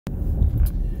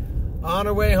On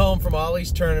our way home from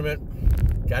Ollie's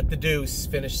tournament, got the deuce,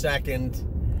 finished second.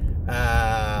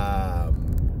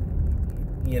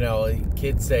 You know,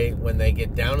 kids say when they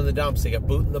get down in the dumps, they get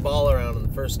booting the ball around in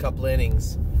the first couple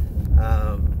innings.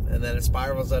 And then it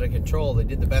spirals out of control. They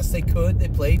did the best they could. They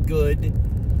played good.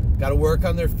 Got to work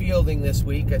on their fielding this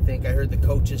week. I think I heard the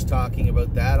coaches talking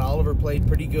about that. Oliver played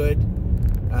pretty good.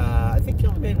 I think you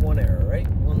only made one error, right?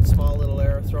 One small little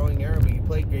error, throwing error, but you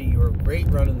played great. You were great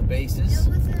running the bases.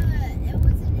 It was an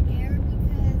error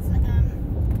because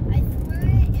I threw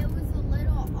it was a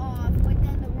little off, but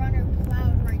then the runner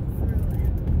plowed right through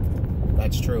it.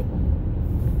 That's true.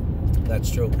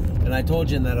 That's true. And I told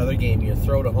you in that other game, your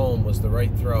throw to home was the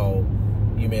right throw.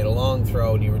 You made a long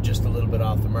throw, and you were just a little bit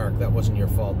off the mark. That wasn't your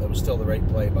fault. That was still the right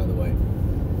play, by the way.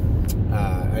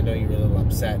 I know you were a little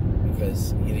upset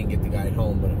because you didn't get the guy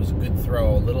home, but it was a good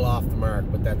throw, a little off the mark,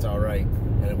 but that's all right,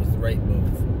 and it was the right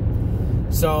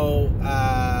move. So,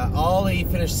 Ollie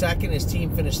finished second, his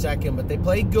team finished second, but they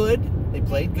played good. They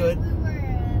played good. We were playing,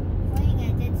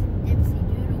 I did some dipsy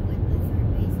doodle with the third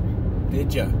baseman.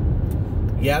 Did ya?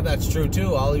 Yeah, that's true,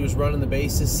 too. Ollie was running the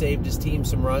bases, saved his team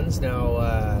some runs. Now,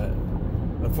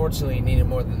 unfortunately, he needed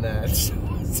more than that.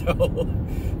 So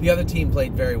the other team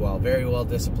played very well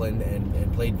disciplined,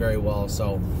 and played very well.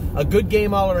 So a good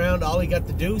game all around. Ollie got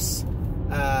the deuce.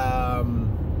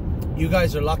 You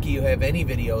guys are lucky you have any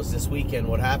videos this weekend.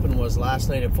 What happened was last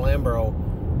night at Flamborough,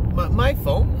 my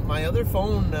phone, my other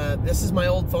phone, this is my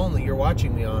old phone that you're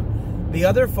watching me on. The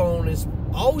other phone has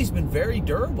always been very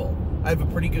durable. I have a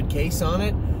pretty good case on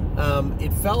it.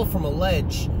 It fell from a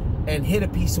ledge and hit a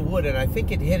piece of wood, and I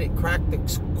think it cracked the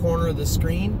corner of the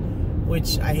screen,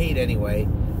 which I hate anyway,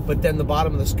 but then the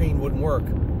bottom of the screen wouldn't work.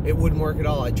 It wouldn't work at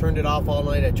all. I turned it off all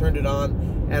night, I turned it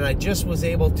on, and I just was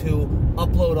able to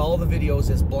upload all the videos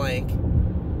as blank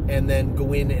and then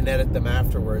go in and edit them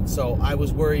afterwards. So I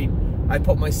was worried. I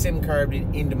put my SIM card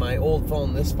into my old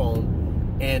phone, this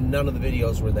phone, and none of the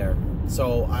videos were there.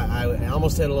 So I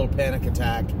almost had a little panic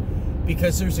attack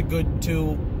because there's a good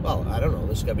I don't know,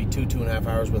 there's got to be 2.5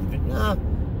 hours worth of video.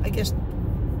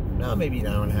 Maybe an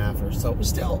hour and a half or so, but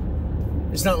still.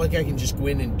 It's not like I can just go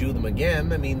in and do them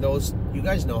again. I mean, you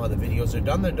guys know how the videos are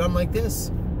done. They're done like this.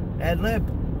 Ad lib.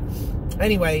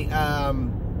 Anyway,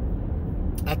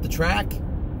 at the track,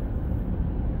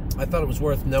 I thought it was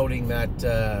worth noting that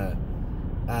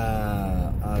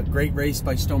a great race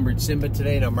by Stonebridge Simba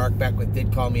today. Now, Mark Beckwith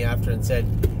did call me after and said,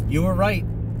 you were right.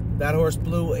 That horse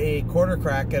blew a quarter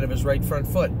crack out of his right front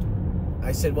foot.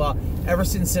 I said, well, ever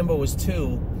since Simba was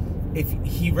 2, if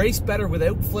he raced better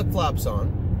without flip-flops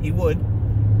on, he would.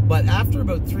 But after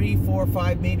about 3, 4,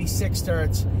 5, maybe 6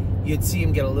 starts, you'd see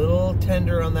him get a little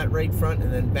tender on that right front,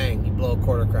 and then bang, he'd blow a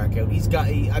quarter crack out.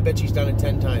 I bet you he's done it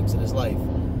 10 times in his life.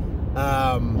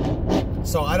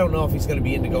 So I don't know if he's going to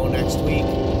be in to go next week.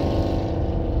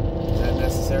 Is that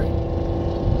necessary?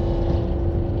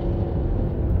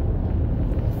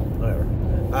 Whatever.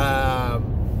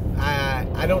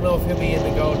 I don't know if he'll be in to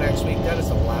go next week. That is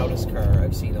the loudest car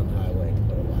I've seen on the highway in a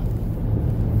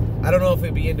while. I don't know if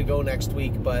he'll be in to go next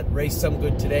week, but raced some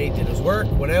good today, did his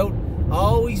work, went out.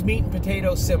 Always meat and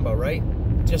potatoes Simba, right?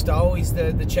 Just always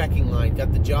the checking line.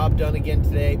 Got the job done again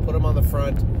today, put him on the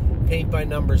front. Paint by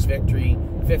numbers victory,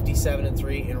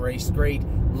 57-3, and raced great.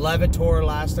 Levitor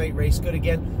last night raced good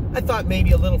again. I thought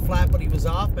maybe a little flat, but he was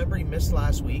off. Remember, he missed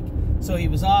last week, so he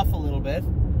was off a little bit.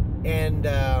 And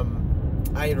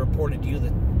I had reported to you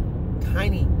the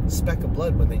tiny speck of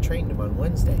blood when they trained him on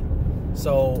Wednesday.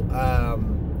 So a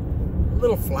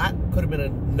little flat. Could have been a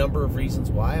number of reasons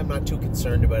why. I'm not too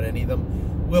concerned about any of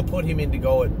them. We'll put him in to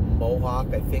go at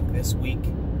Mohawk, I think, this week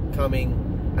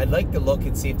coming. I'd like to look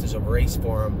and see if there's a race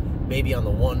for him, maybe on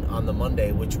the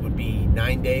Monday, which would be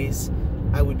 9 days.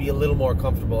 I would be a little more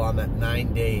comfortable on that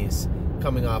 9 days,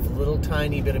 coming off a little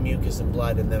tiny bit of mucus and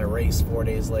blood, and then a race 4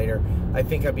 days later. I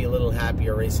think I'd be a little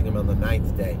happier racing him on the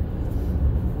 9th day.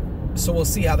 So we'll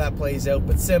see how that plays out.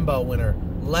 But Simba winner,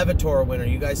 Levitor winner.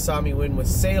 You guys saw me win with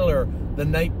Sailor the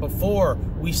night before.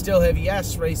 We still have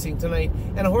Yes racing tonight,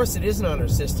 and a horse that isn't on our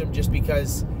system just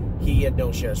because he had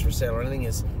no shares for sale or anything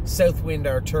is Southwind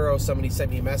Arturo. Somebody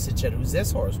sent me a message, said, who's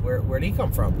this horse? Where'd he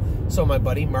come from? So my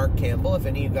buddy Mark Campbell, if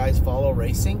any of you guys follow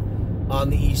racing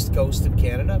on the east coast of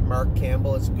Canada, Mark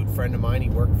Campbell is a good friend of mine. He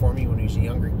worked for me when he was a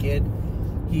younger kid.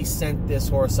 He sent this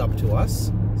horse up to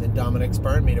us. He's in Dominic's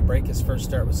barn, made a break his first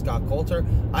start with Scott Coulter.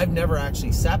 I've never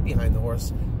actually sat behind the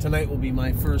horse. Tonight will be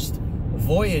my first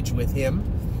voyage with him.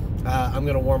 I'm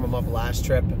going to warm him up last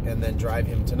trip and then drive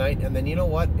him tonight. And then, you know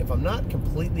what? If I'm not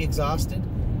completely exhausted,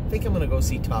 I think I'm going to go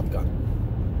see Top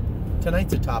Gun.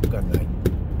 Tonight's a Top Gun night.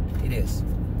 It is.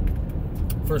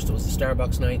 First, it was the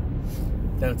Starbucks night.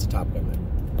 Then it's a Top Gun night.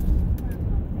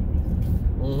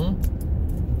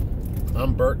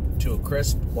 I'm burnt to a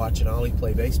crisp watching Ollie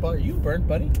play baseball. Are you burnt,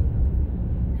 buddy?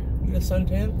 You got a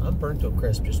suntan? I'm burnt to a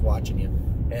crisp just watching you.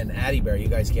 And Addie Bear, you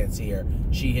guys can't see her.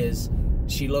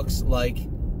 She looks like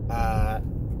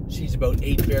she's about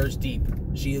 8 bears deep.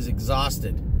 She is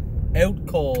exhausted, out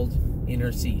cold in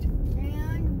her seat.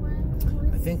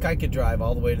 I think I could drive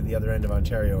all the way to the other end of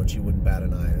Ontario and she wouldn't bat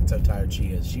an eye. That's how tired she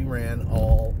is. She ran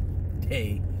all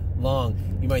day long.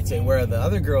 You might say, where are the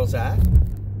other girls at?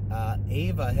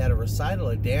 Ava had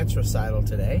a dance recital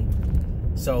today.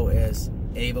 So as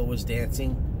Ava was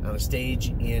dancing on a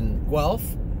stage in Guelph,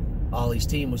 Ollie's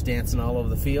team was dancing all over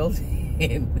the field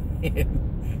in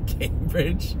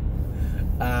Cambridge.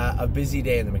 A busy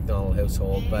day in the McDonald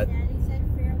household, but Daddy said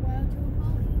farewell to a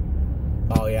pony.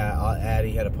 oh yeah,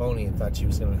 Addie had a pony and thought she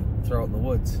was going to throw it in the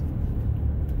woods,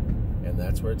 and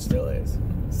that's where it still is.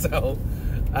 So,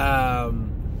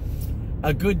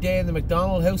 a good day in the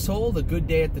McDonald household, a good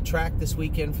day at the track this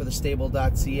weekend for the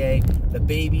stable.ca. The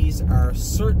babies are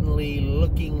certainly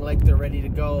looking like they're ready to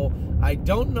go. I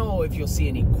don't know if you'll see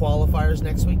any qualifiers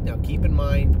next week. Now, keep in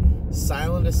mind,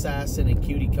 Silent Assassin and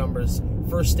Cutie Cumber's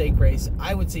first stake race.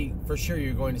 I would see for sure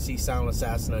you're going to see Silent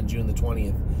Assassin on June the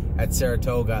 20th at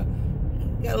Saratoga.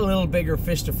 Got a little bigger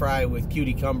fish to fry with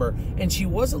Cutie Cumber, and she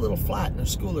was a little flat in her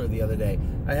schooler the other day.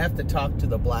 I have to talk to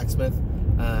the blacksmith,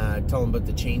 tell him about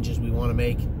the changes we want to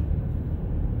make.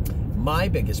 My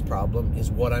biggest problem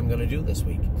is what I'm going to do this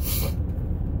week.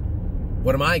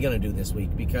 What am I going to do this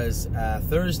week? Because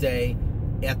Thursday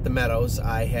at the Meadows,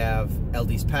 I have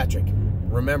LD's Patrick.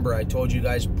 Remember, I told you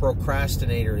guys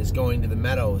Procrastinator is going to the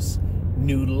Meadows.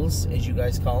 Noodles, as you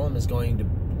guys call him, is going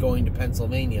to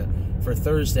Pennsylvania for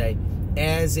Thursday,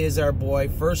 as is our boy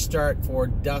First Start for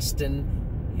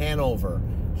Dustin Hanover.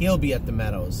 He'll be at the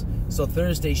Meadows. So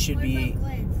Thursday should be...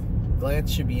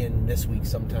 Glance should be in this week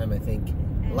sometime, I think.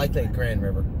 Likely at Grand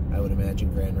River, I would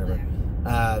imagine Grand River.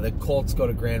 The Colts go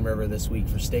to Grand River this week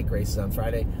for stake races on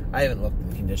Friday. I haven't looked at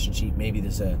the condition sheet. Maybe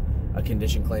there's a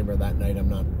condition claimer that night. I'm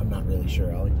not really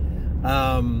sure, Ollie.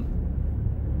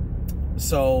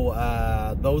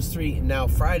 So those three. Now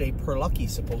Friday,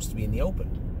 Perlucky's supposed to be in the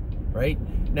Open, right?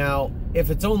 Now, if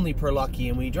it's only Perlucky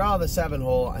and we draw the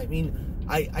 7-hole, I mean,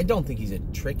 I don't think he's a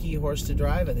tricky horse to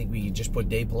drive. I think we could just put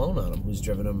Dave Pallone on him, who's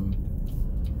driven him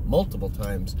multiple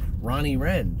times. Ronnie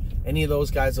Wren, any of those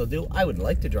guys will do. I would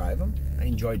like to drive him. I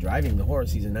enjoy driving the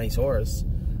horse. He's a nice horse.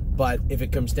 But if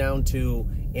it comes down to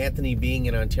Anthony being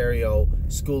in Ontario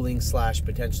schooling /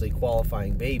 potentially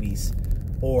qualifying babies,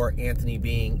 or Anthony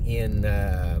being in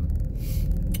the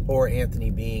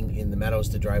Meadows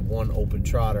to drive one open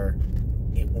trotter,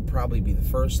 it will probably be the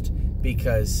first,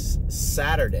 because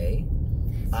Saturday,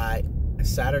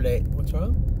 what's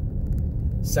wrong?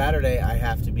 Saturday, I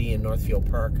have to be in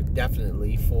Northfield Park,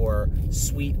 definitely, for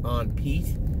Sweet on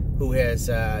Pete, who has,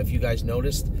 if you guys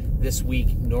noticed, this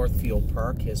week Northfield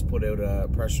Park has put out a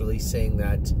press release saying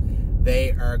that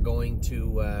they are going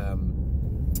to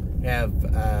have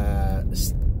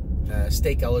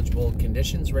stake-eligible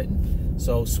conditions written.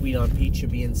 So Sweet on Pete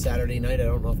should be in Saturday night. I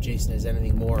don't know if Jason has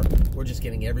anything more. We're just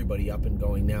getting everybody up and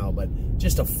going now, but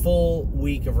just a full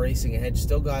week of racing ahead.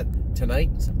 Still got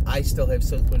tonight. I still have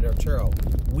Silkwind Arturo.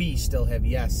 We still have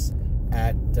Yes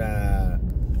at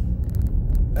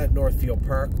Northfield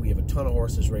Park. We have a ton of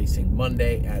horses racing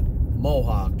Monday at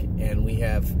Mohawk, and we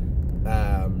have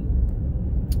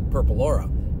Purple Aura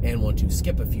and want to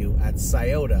skip a few at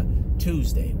Scioto.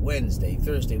 Tuesday, Wednesday,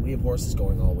 Thursday, we have horses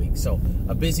going all week. So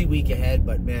a busy week ahead,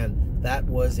 but man, that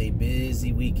was a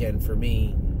busy weekend for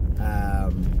me.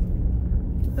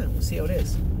 We'll see how it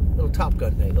is. Little Top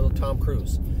Gun night, little Tom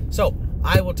Cruise. So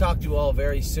I will talk to you all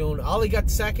very soon. Ollie got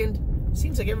second.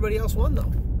 Seems like everybody else won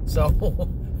though. So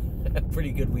a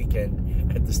pretty good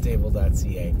weekend at the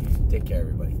stable.ca. Take care,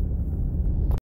 everybody.